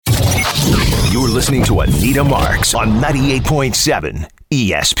You're listening to Anita Marks on 98.7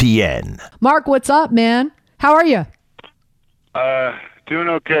 ESPN. Mark, what's up, man? How are you? Doing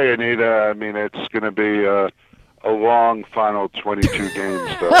okay, Anita. I mean, it's going to be a long final 22 games,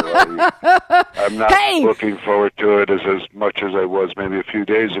 though. I'm not looking forward to it as much as I was maybe a few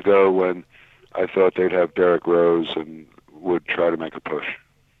days ago when I thought they'd have Derrick Rose and would try to make a push.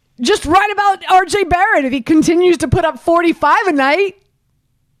 Just write about R.J. Barrett if he continues to put up 45 a night.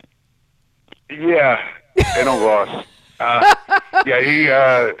 Yeah, in a loss. He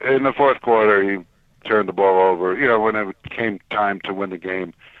in the fourth quarter, he turned the ball over. You know, when it came time to win the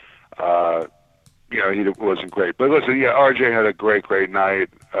game, he wasn't great. But listen, RJ had a great night.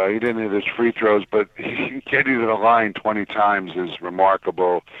 He didn't hit his free throws, but getting to the line 20 times is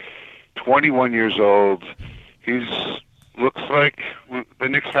remarkable. 21 years old. Looks like the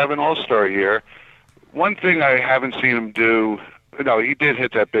Knicks have an all-star here. One thing I haven't seen him do, he did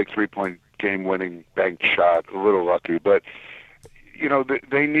hit that big three-point game-winning bank shot, a little lucky, but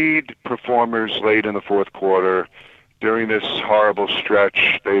they need performers late in the fourth quarter. During this horrible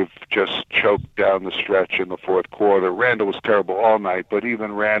stretch, they've just choked down the stretch in the fourth quarter. Randall was terrible all night, but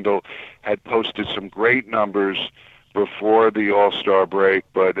even Randall had posted some great numbers before the All-Star break,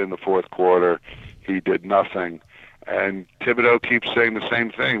 but in the fourth quarter, he did nothing. And Thibodeau keeps saying the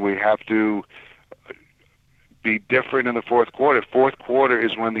same thing. We have to be different in the fourth quarter. Fourth quarter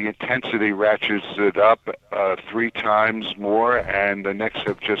is when the intensity ratchets it up 3 times more, and the Knicks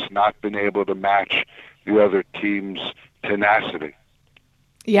have just not been able to match the other team's tenacity.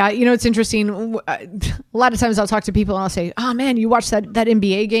 Yeah, it's interesting. A lot of times I'll talk to people and I'll say, oh man, you watched that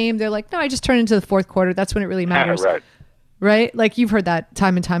NBA game? They're like, no, I just turned into the fourth quarter. That's when it really matters. Right? Like you've heard that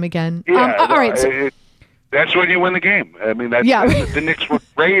time and time again. Yeah, all right. So, that's when you win the game. I mean, the Knicks were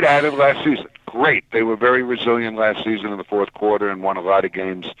great at it last season. Great. They were very resilient last season in the fourth quarter and won a lot of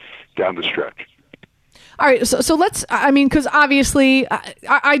games down the stretch. All right, so let's, because obviously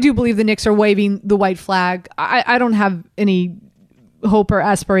I do believe the Knicks are waving the white flag. I don't have any hope or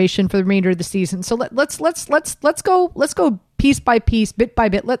aspiration for the remainder of the season. So let's go piece by piece, bit by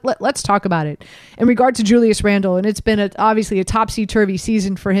bit. Let's talk about it in regard to Julius Randle. And it's been obviously a topsy-turvy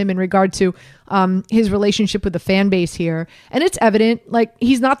season for him in regard to his relationship with the fan base here. And it's evident, like,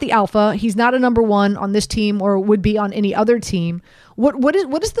 he's not the alpha. He's not a number one on this team or would be on any other team. What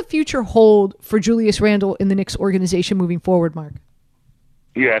does the future hold for Julius Randle in the Knicks organization moving forward, Mark?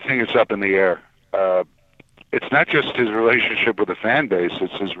 Yeah, I think it's up in the air. It's not just his relationship with the fan base,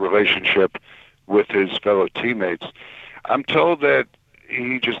 it's his relationship with his fellow teammates. I'm told that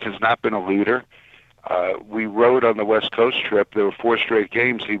he just has not been a leader. We rode on the West Coast trip. There were 4 straight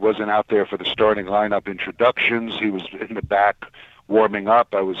games. He wasn't out there for the starting lineup introductions. He was in the back warming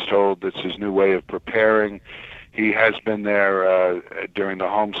up. I was told that's his new way of preparing. He has been there during the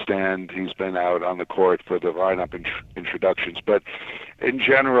homestand. He's been out on the court for the lineup introductions. But in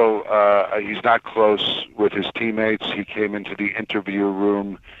general, he's not close with his teammates. He came into the interview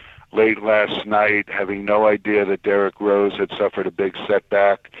room late last night having no idea that Derrick Rose had suffered a big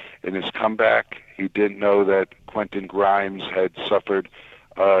setback in his comeback. He didn't know that Quentin Grimes had suffered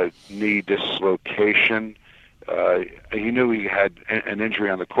a knee dislocation. He knew he had an injury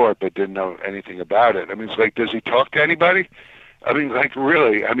on the court, but didn't know anything about it. I mean, it's like, does he talk to anybody? I mean, like,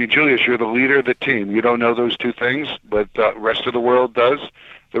 really? I mean, Julius, you're the leader of the team. You don't know those 2 things, but the rest of the world does.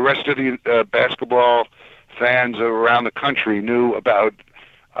 The rest of the basketball fans around the country knew about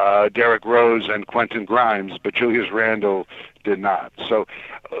Derrick Rose and Quentin Grimes, but Julius Randle did not. So,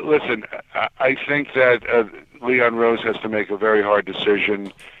 listen, I think that Leon Rose has to make a very hard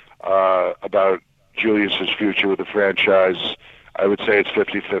decision about Julius's future with the franchise. I would say it's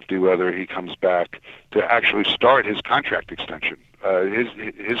 50-50 whether he comes back to actually start his contract extension.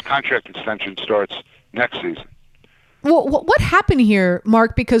 His contract extension starts next season. Well, what happened here,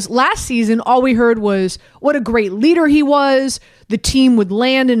 Mark? Because last season, all we heard was what a great leader he was. The team would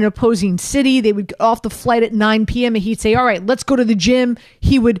land in an opposing city. They would get off the flight at 9 p.m. and he'd say, all right, let's go to the gym.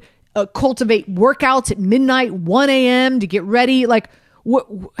 He would cultivate workouts at midnight, 1 a.m. to get ready. Like,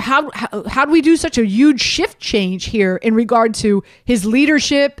 how do we do such a huge shift change here in regard to his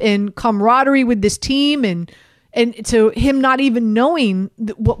leadership and camaraderie with this team and to him not even knowing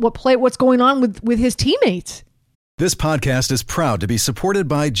what's going on with his teammates? This podcast is proud to be supported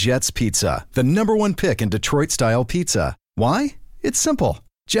by Jets Pizza, the #1 pick in Detroit-style pizza. Why? It's simple.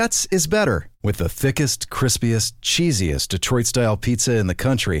 Jets is better. With the thickest, crispiest, cheesiest Detroit-style pizza in the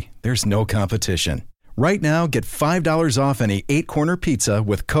country, there's no competition. Right now, get $5 off any 8-corner pizza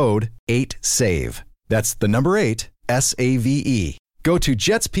with code 8SAVE. That's the number 8, S-A-V-E. Go to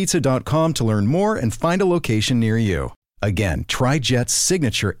jetspizza.com to learn more and find a location near you. Again, try Jet's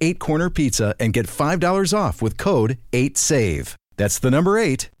signature 8-corner pizza and get $5 off with code 8SAVE. That's the number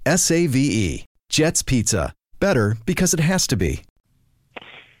 8, SAVE. Jet's Pizza. Better because it has to be.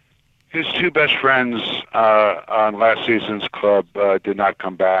 His two best friends on last season's club did not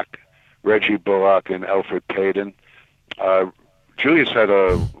come back, Reggie Bullock and Elfrid Payton. Julius had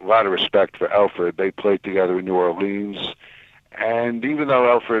a lot of respect for Elfrid. They played together in New Orleans. And even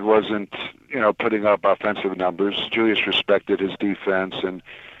though Elfrid wasn't, putting up offensive numbers, Julius respected his defense and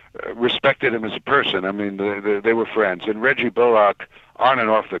respected him as a person. I mean, they were friends. And Reggie Bullock, on and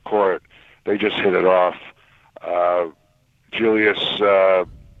off the court, they just hit it off. Julius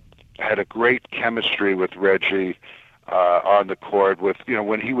had a great chemistry with Reggie on the court. With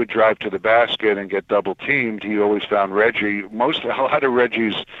when he would drive to the basket and get double teamed, he always found Reggie. A lot of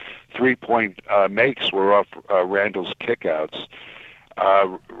Reggie's 3-point makes were off Randall's kickouts.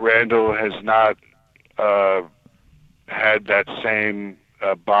 Randall has not had that same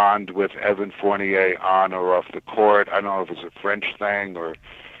bond with Evan Fournier on or off the court. I don't know if it's a French thing or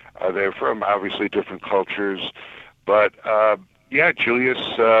they're from obviously different cultures, but Julius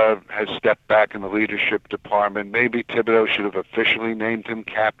has stepped back in the leadership department. Maybe Thibodeau should have officially named him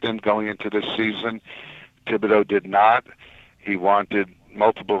captain going into this season. Thibodeau did not. He wanted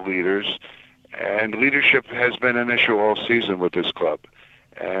multiple leaders, and leadership has been an issue all season with this club.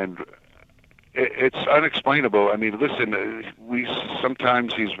 And it's unexplainable. I mean, listen,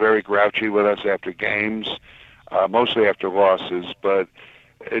 sometimes he's very grouchy with us after games, mostly after losses, but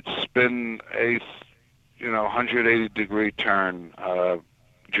it's been a 180-degree turn.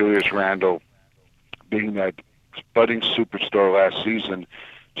 Julius Randle being that budding superstar last season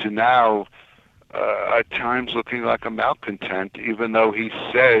to now at times looking like a malcontent, even though he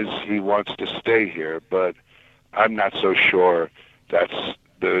says he wants to stay here. But I'm not so sure that's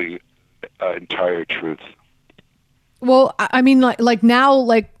the entire truth. Well, I mean, like now,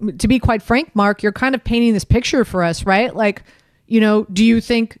 to be quite frank, Mark, you're kind of painting this picture for us, right? Do you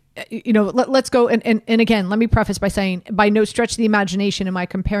think, let's go. And again, let me preface by saying, by no stretch of the imagination am I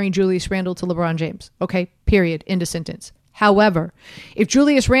comparing Julius Randle to LeBron James. Okay, period, end of sentence. However, if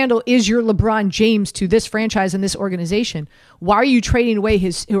Julius Randle is your LeBron James to this franchise and this organization, why are you trading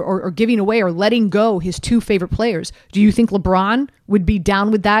away or giving away or letting go his two favorite players? Do you think LeBron would be down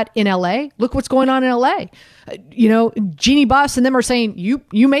with that in LA? Look what's going on in LA. Jeannie Buss and them are saying,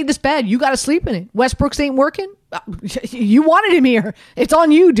 you made this bed, you got to sleep in it. Westbrooks ain't working. You wanted him here. It's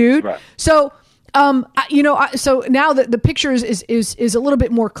on you, dude. Right. So, so now the picture is a little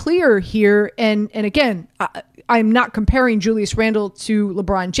bit more clear here. And again, I'm not comparing Julius Randle to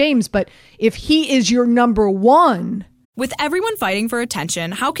LeBron James, but if he is your number one. With everyone fighting for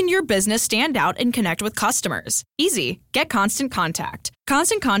attention, how can your business stand out and connect with customers? Easy. Get Constant Contact.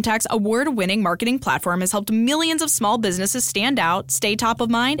 Constant Contact's award-winning marketing platform has helped millions of small businesses stand out, stay top of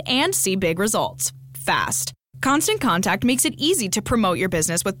mind, and see big results fast. Constant Contact makes it easy to promote your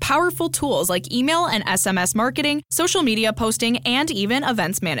business with powerful tools like email and SMS marketing, social media posting, and even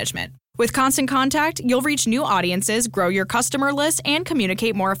events management. With Constant Contact, you'll reach new audiences, grow your customer list, and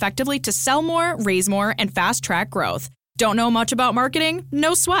communicate more effectively to sell more, raise more, and fast-track growth. Don't know much about marketing?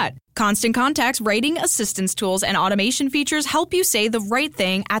 No sweat. Constant Contact's writing assistance tools and automation features help you say the right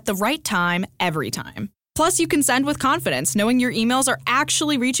thing at the right time, every time. Plus, you can send with confidence, knowing your emails are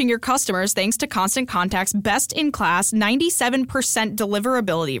actually reaching your customers thanks to Constant Contact's best-in-class 97%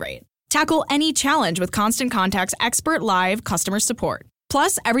 deliverability rate. Tackle any challenge with Constant Contact's expert live customer support.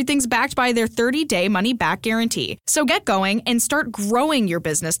 Plus, everything's backed by their 30-day money-back guarantee. So get going and start growing your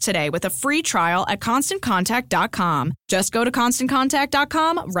business today with a free trial at ConstantContact.com. Just go to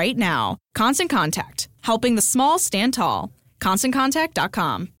ConstantContact.com right now. Constant Contact, helping the small stand tall.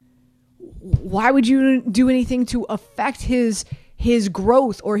 ConstantContact.com. Why would you do anything to affect his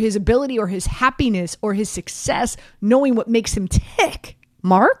growth or his ability or his happiness or his success, knowing what makes him tick?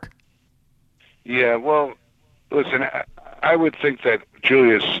 Mark? Yeah, well, listen, I would think that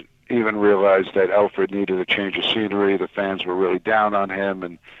Julius even realized that Elfrid needed a change of scenery. The fans were really down on him,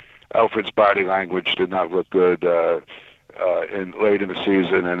 and Elfrid's body language did not look good late in the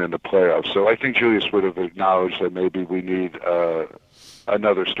season and in the playoffs. So I think Julius would have acknowledged that maybe we need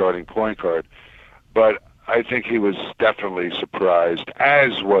another starting point guard. But I think he was definitely surprised,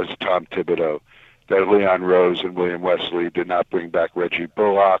 as was Tom Thibodeau, that Leon Rose and William Wesley did not bring back Reggie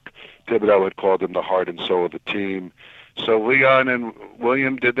Bullock. Thibodeau had called him the heart and soul of the team. So Leon and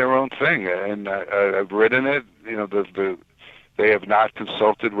William did their own thing, and I've written it. They have not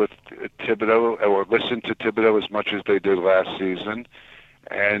consulted with Thibodeau or listened to Thibodeau as much as they did last season.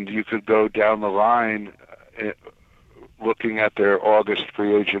 And you could go down the line looking at their August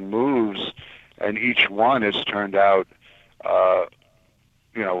free agent moves, and each one has turned out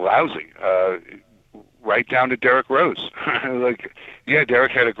lousy. Right down to Derrick Rose.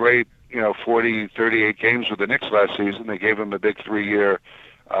 Derrick had a great, 40, 38 games with the Knicks last season. They gave him a big 3-year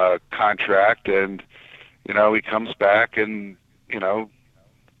contract, and, he comes back and,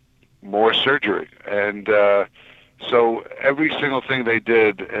 more surgery. And so every single thing they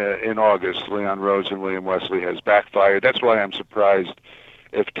did in August, Leon Rose and William Wesley, has backfired. That's why I'm surprised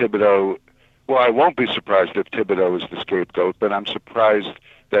if Thibodeau, I won't be surprised if Thibodeau is the scapegoat, but I'm surprised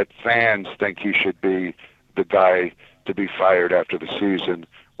that fans think he should be the guy to be fired after the season,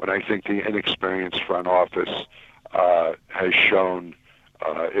 when I think the inexperienced front office has shown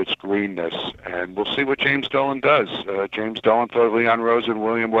its greenness. And we'll see what James Dolan does. James Dolan thought Leon Rose and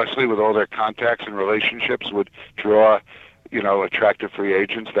William Wesley, with all their contacts and relationships, would draw, attractive free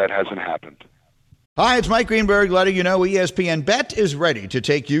agents. That hasn't happened. Hi, it's Mike Greenberg letting you know ESPN Bet is ready to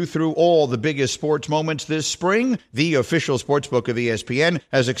take you through all the biggest sports moments this spring. The official sportsbook of ESPN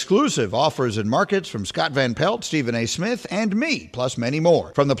has exclusive offers and markets from Scott Van Pelt, Stephen A. Smith, and me, plus many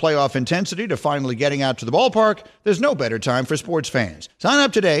more. From the playoff intensity to finally getting out to the ballpark, there's no better time for sports fans. Sign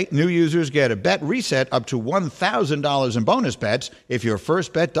up today. New users get a bet reset up to $1,000 in bonus bets if your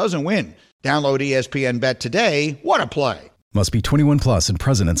first bet doesn't win. Download ESPN Bet today. What a play. Must be 21 plus and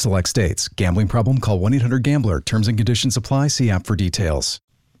present in select states. Gambling problem? Call 1-800-GAMBLER. Terms and conditions apply. See app for details.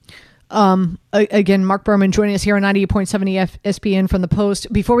 Again, Marc Berman joining us here on 98.7 ESPN from the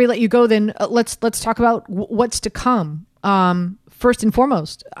Post. Before we let you go, then let's talk about what's to come. First and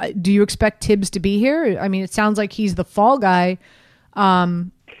foremost, do you expect Tibbs to be here? I mean, it sounds like he's the fall guy.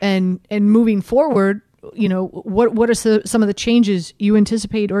 And moving forward, what are some of the changes you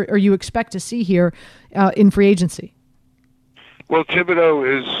anticipate or you expect to see here in free agency? Well,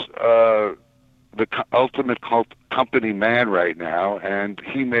 Thibodeau is the ultimate company man right now, and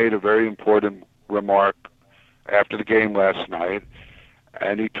he made a very important remark after the game last night,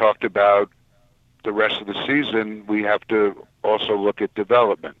 and he talked about the rest of the season. We have to also look at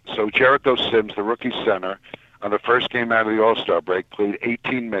development. So Jericho Sims, the rookie center, on the first game out of the All-Star break, played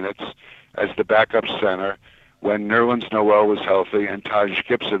 18 minutes as the backup center when Nerlens Noel was healthy and Taj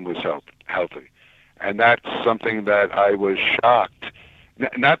Gibson was healthy. And that's something that I was shocked.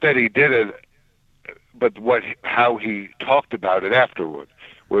 Not that he did it, but how he talked about it afterward,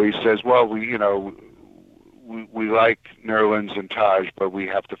 where he says, "Well, we like Nerlens and Taj, but we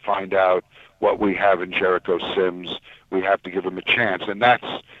have to find out what we have in Jericho Sims. We have to give him a chance." And that's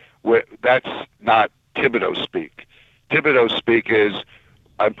not Thibodeau speak. Thibodeau speak is,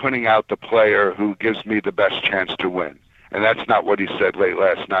 I'm putting out the player who gives me the best chance to win. And that's not what he said late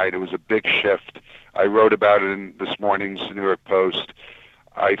last night. It was a big shift. I wrote about it in this morning's New York Post.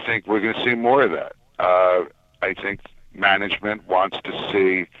 I think we're going to see more of that. I think management wants to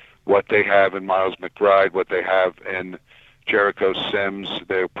see what they have in Miles McBride, what they have in Jericho Sims.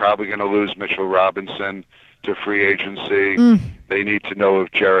 They're probably going to lose Mitchell Robinson to free agency. They need to know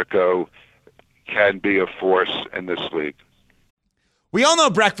if Jericho can be a force in this league. We all know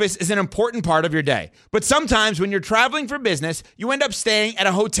breakfast is an important part of your day, but sometimes when you're traveling for business, you end up staying at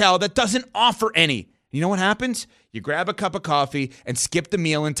a hotel that doesn't offer any. You know what happens? You grab a cup of coffee and skip the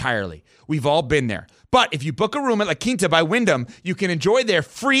meal entirely. We've all been there. But if you book a room at La Quinta by Wyndham, you can enjoy their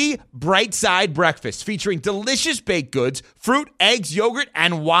free Bright Side breakfast featuring delicious baked goods, fruit, eggs, yogurt,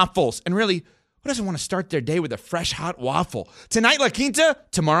 and waffles. And really, who doesn't want to start their day with a fresh, hot waffle? Tonight, La Quinta,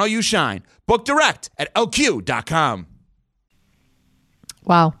 tomorrow you shine. Book direct at lq.com.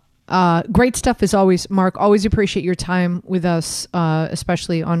 Wow. Great stuff as always, Marc. Always appreciate your time with us,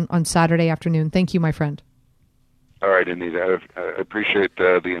 especially on Saturday afternoon. Thank you, my friend. All right, Anita. I appreciate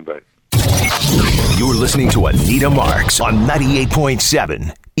the invite. You're listening to Anita Marks on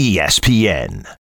 98.7 ESPN.